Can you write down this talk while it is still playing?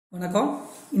வணக்கம்.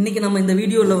 இன்னைக்கு நம்ம இந்த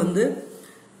வீடியோல வந்து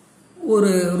ஒரு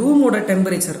ரூமோட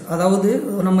டெம்பரேச்சர், அதாவது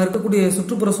நம்ம இருக்கக்கூடிய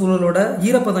சுற்றுப்புற சூழலோட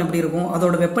ஈரப்பதம் எப்படி இருக்கும்,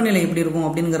 அதோட வெப்பநிலை எப்படி இருக்கும்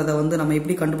அப்படிங்கறத வந்து நம்ம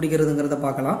எப்படி கண்டுபிடிக்கிறதுங்கிறத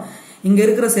பார்க்கலாம். இங்க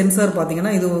இருக்கிற சென்சார்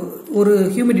பாத்தீங்கன்னா இது ஒரு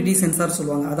ஹியூமிடிட்டி சென்சார்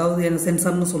சொல்லுவாங்க, அதாவது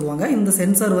சென்சார்னு சொல்லுவாங்க. இந்த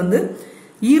சென்சார் வந்து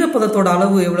ஈரப்பதத்தோட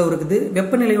அளவு எவ்வளவு இருக்குது,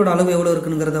 வெப்பநிலையோட அளவு எவ்வளவு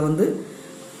இருக்குங்கிறத வந்து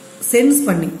சென்ஸ்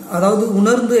பண்ணி, அதாவது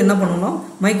உணர்ந்து என்ன பண்ணணும்னா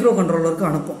மைக்ரோ கண்ட்ரோலருக்கு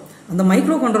அனுப்பும். அந்த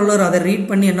மைக்ரோ கண்ட்ரோலர் அதை ரீட்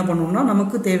பண்ணி என்ன பண்ணணும்னா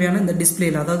நமக்கு தேவையான இந்த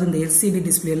டிஸ்பிளேல, அதாவது இந்த எல்சிடி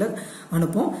டிஸ்பிளேல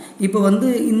அனுப்பும். இப்போ வந்து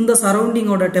இந்த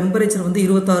சரௌண்டிங்கோட டெம்பரேச்சர் வந்து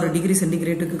 26 டிகிரி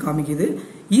சென்டிகிரேட்டுக்கு காமிக்குது.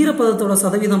 ஈரப்பதத்தோட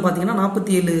சதவீதம் பார்த்தீங்கன்னா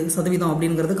 47%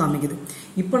 அப்படிங்கிறது காமிக்குது.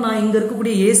 இப்போ நான் இங்க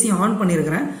இருக்கக்கூடிய ஏசி ஆன்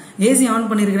பண்ணியிருக்கிறேன்.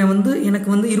 வந்து எனக்கு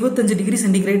வந்து 25 டிகிரி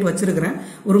சென்டிகிரேட் வச்சிருக்கிறேன்.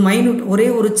 ஒரு மைனூட் ஒரே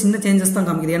ஒரு சின்ன சேஞ்சஸ் தான்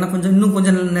காமிக்குது. ஏன்னா இன்னும்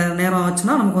கொஞ்சம் நேரம்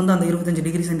ஆச்சுன்னா நமக்கு வந்து அந்த 25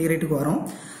 டிகிரி சென்டிகிரேட்டுக்கு வரும்.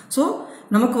 ஸோ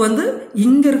நமக்கு வந்து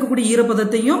இங்க இருக்கக்கூடிய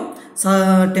ஈரப்பதத்தையும்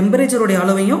டெம்பரேச்சருடைய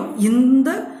அளவையும் இந்த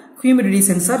ஹியூமிடிட்டி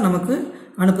சென்சார் நமக்கு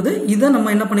அனுப்புது. இதை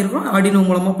நம்ம என்ன பண்ணிருக்கிறோம், ஆர்டினோ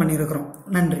மூலமா பண்ணியிருக்கிறோம்.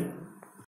 நன்றி.